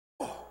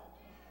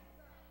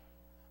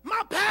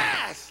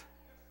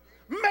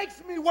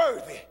makes me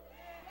worthy.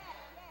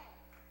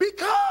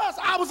 Because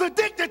I was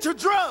addicted to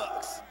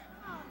drugs,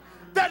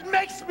 that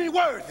makes me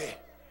worthy.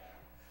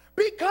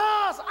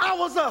 Because I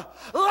was a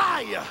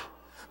liar,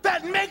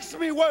 that makes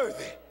me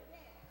worthy.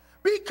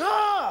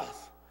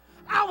 Because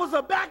I was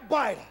a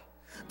backbiter,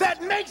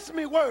 that makes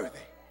me worthy.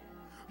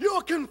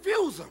 You'll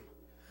confuse them.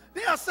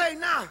 They'll say,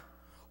 now,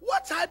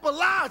 what type of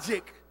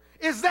logic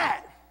is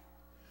that?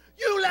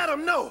 You let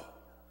them know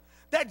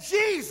that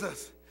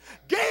Jesus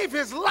gave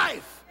his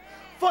life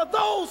for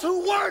those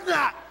who were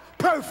not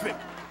perfect.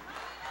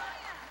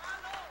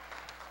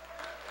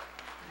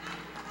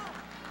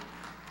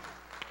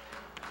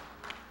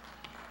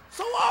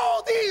 So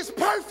all these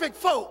perfect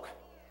folk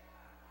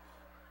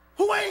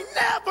who ain't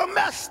never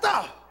messed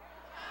up,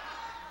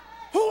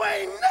 who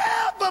ain't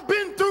never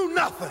been through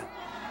nothing,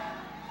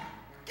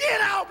 get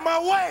out my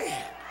way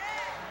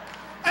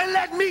and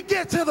let me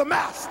get to the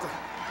master.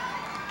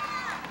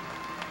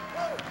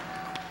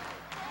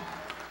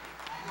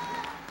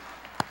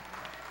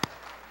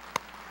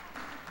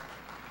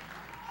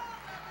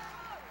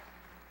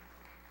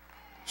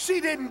 She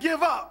didn't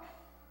give up.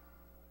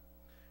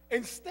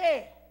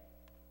 Instead,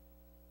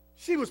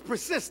 she was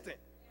persistent.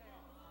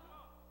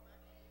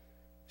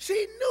 She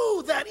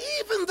knew that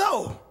even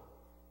though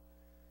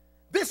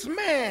this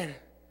man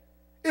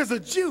is a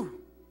Jew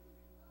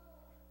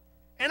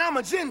and I'm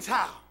a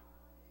Gentile,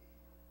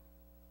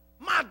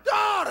 my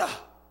daughter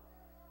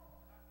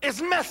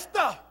is messed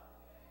up.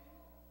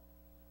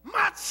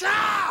 My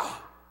child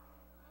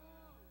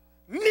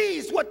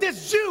needs what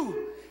this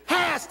Jew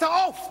has to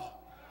offer.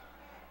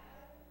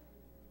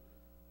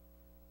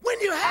 When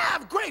you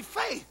have great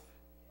faith,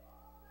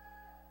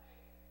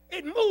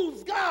 it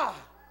moves God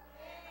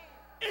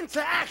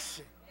into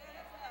action.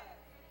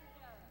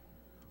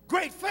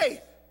 Great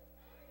faith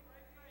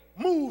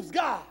moves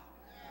God.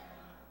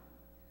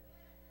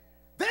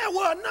 There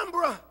were a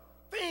number of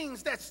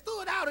things that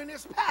stood out in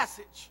this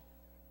passage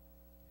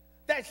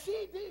that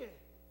she did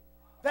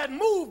that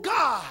moved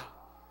God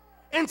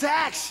into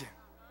action.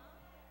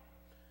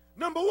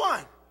 Number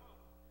one,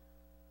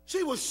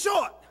 she was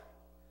short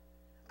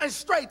and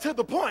straight to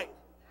the point.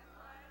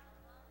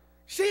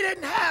 She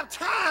didn't have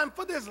time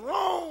for this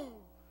long,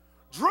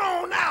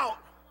 drawn-out,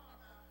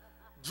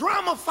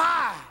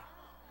 drama-fied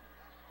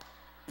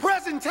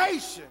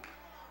presentation.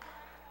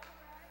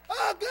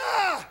 Oh,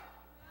 God,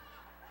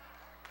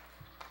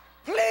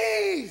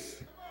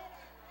 please,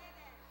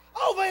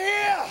 over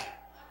here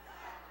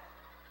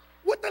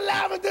with the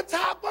lavender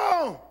top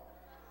on,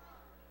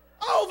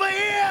 over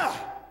here.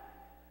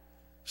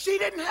 She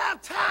didn't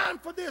have time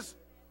for this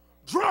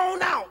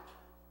drawn-out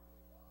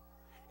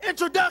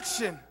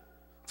introduction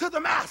to the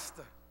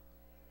master.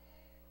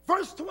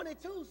 Verse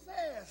 22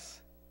 says,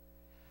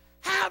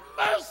 have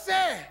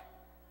mercy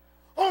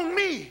on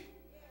me,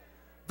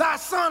 thy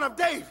son of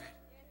David.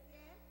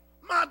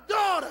 My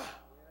daughter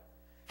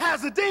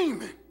has a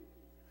demon.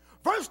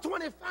 Verse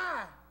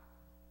 25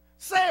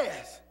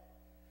 says,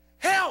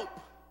 help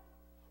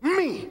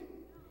me.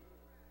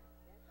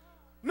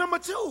 Number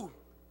two,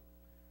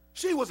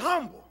 she was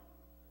humble.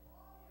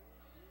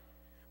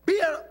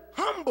 Being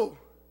humble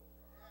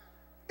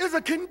is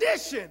a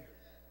condition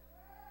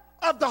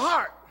of the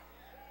heart.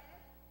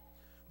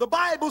 The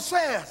Bible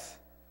says,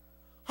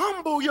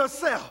 humble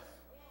yourself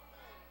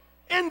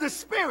in the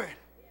spirit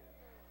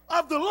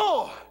of the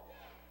Lord,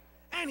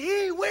 and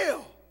he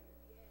will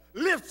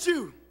lift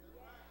you.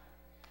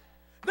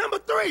 Number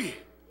three,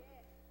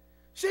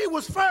 she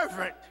was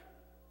fervent.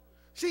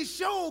 She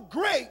showed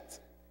great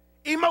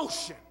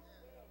emotion.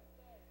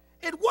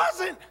 It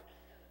wasn't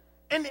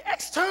an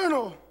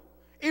external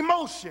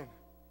emotion,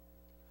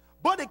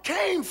 but it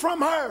came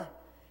from her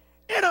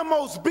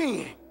innermost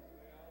being.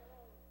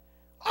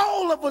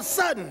 All of a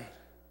sudden,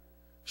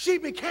 she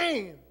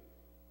became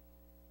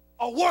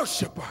a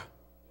worshiper.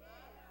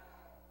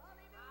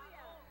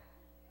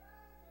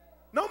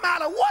 No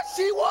matter what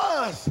she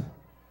was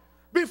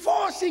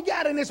before she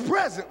got in his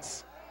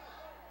presence,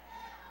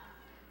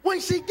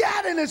 when she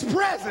got in his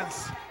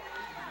presence,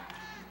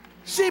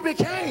 she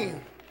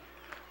became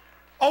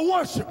a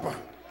worshiper.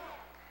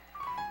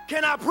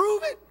 Can I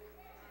prove it?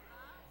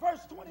 Verse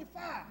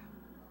 25.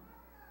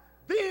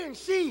 Then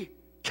she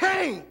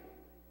came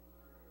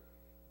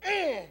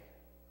and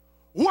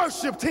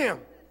worshiped him,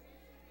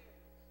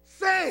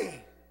 saying,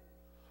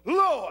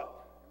 Lord,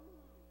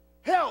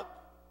 help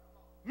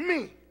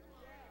me.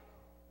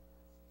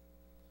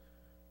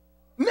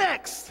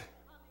 Next,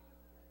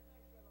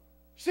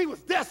 she was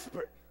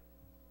desperate.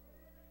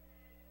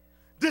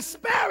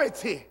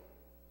 Disparity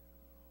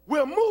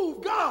will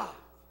move God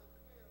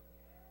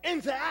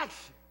into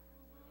action.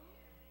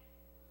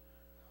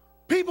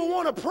 People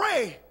want to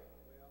pray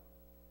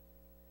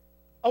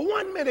a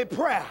 1-minute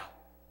prayer,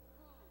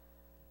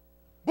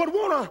 but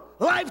want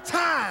a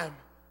lifetime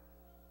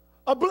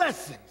of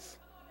blessings.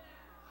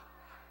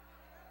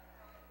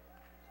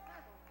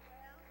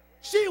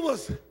 She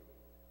was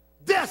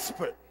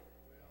desperate.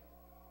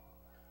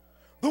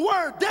 The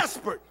word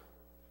desperate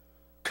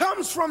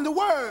comes from the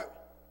word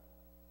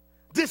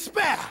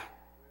despair.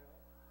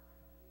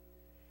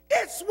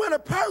 It's when a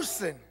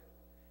person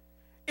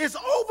is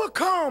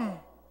overcome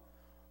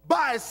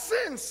by a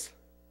sense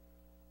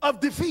of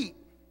defeat.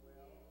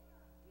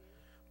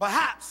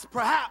 Perhaps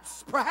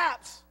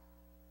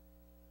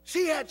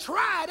she had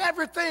tried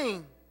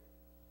everything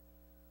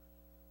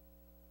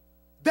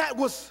that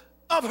was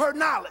of her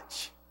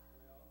knowledge.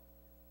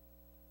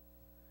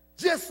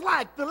 Just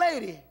like the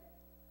lady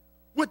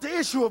with the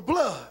issue of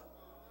blood.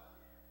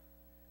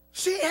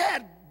 She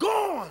had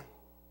gone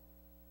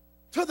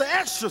to the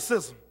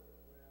exorcism.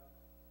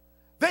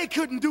 They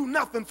couldn't do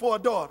nothing for her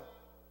daughter.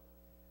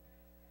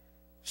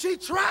 She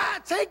tried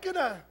taking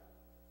her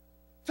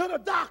to the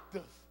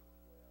doctors.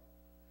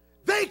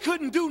 They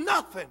couldn't do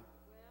nothing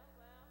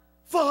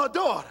for her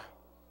daughter.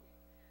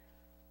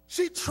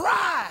 She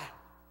tried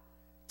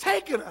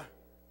taking her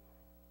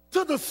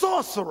to the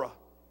sorcerer.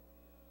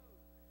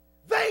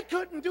 They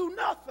couldn't do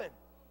nothing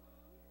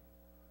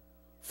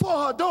for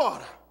her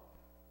daughter.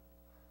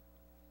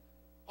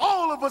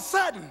 All of a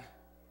sudden,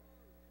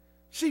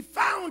 she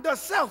found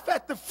herself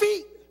at the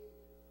feet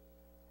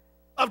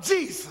of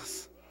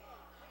Jesus.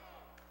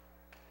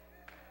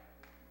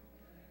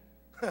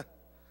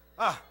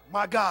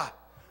 My God,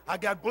 I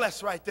got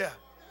blessed right there.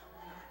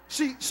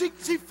 She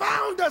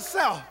found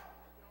herself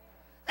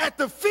at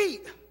the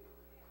feet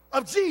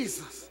of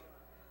Jesus.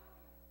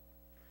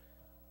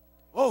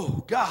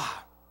 Oh, God.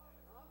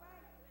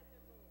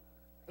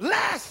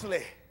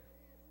 Lastly,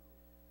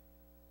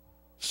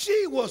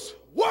 she was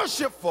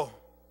worshipful,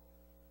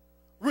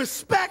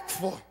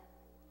 respectful,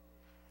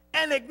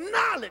 and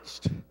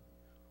acknowledged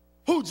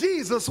who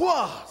Jesus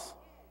was.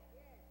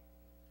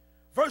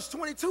 Verse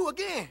 22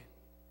 again.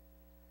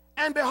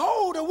 And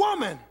behold, a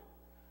woman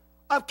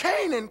of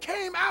Canaan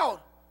came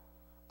out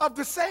of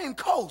the same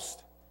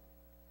coast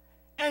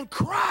and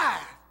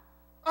cried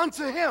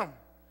unto him,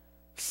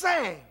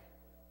 saying,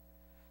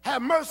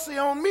 have mercy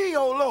on me,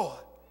 O Lord,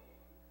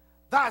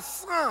 thy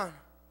son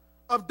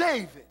of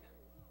David.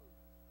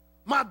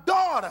 My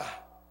daughter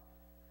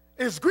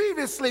is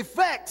grievously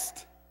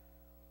vexed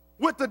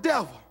with the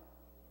devil.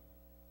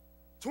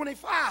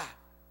 25.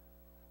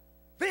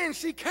 Then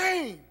she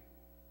came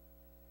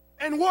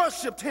and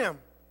worshiped him,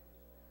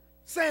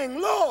 saying,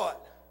 Lord,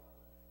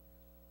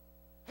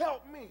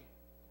 help me.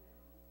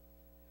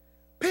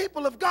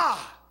 People of God,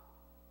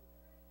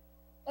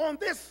 on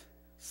this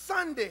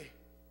Sunday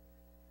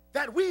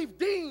that we've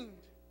deemed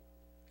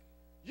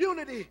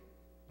Unity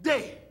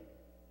Day,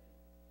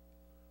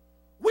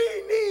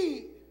 we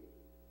need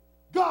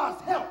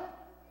God's help.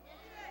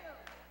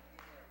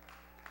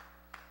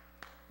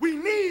 We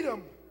need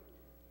him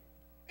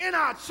in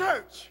our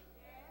church.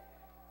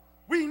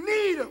 We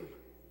need him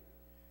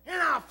in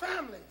our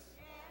families.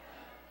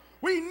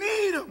 We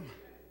need him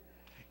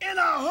in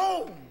our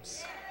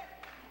homes.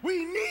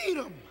 We need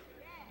him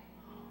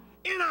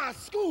in our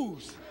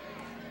schools.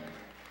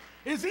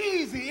 It's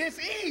easy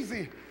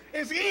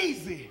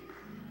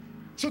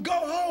to go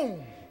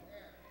home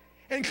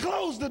and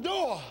close the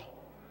door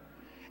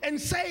and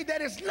say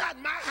that it's not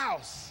my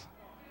house.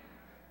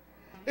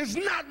 It's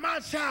not my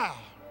child.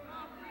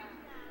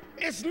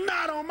 It's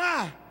not on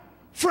my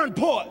front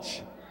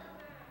porch.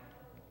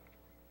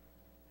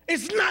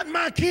 It's not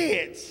my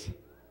kids.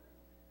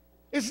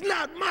 It's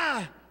not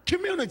my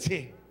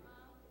community.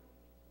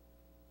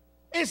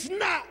 It's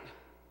not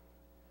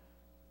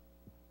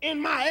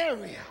in my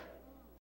area.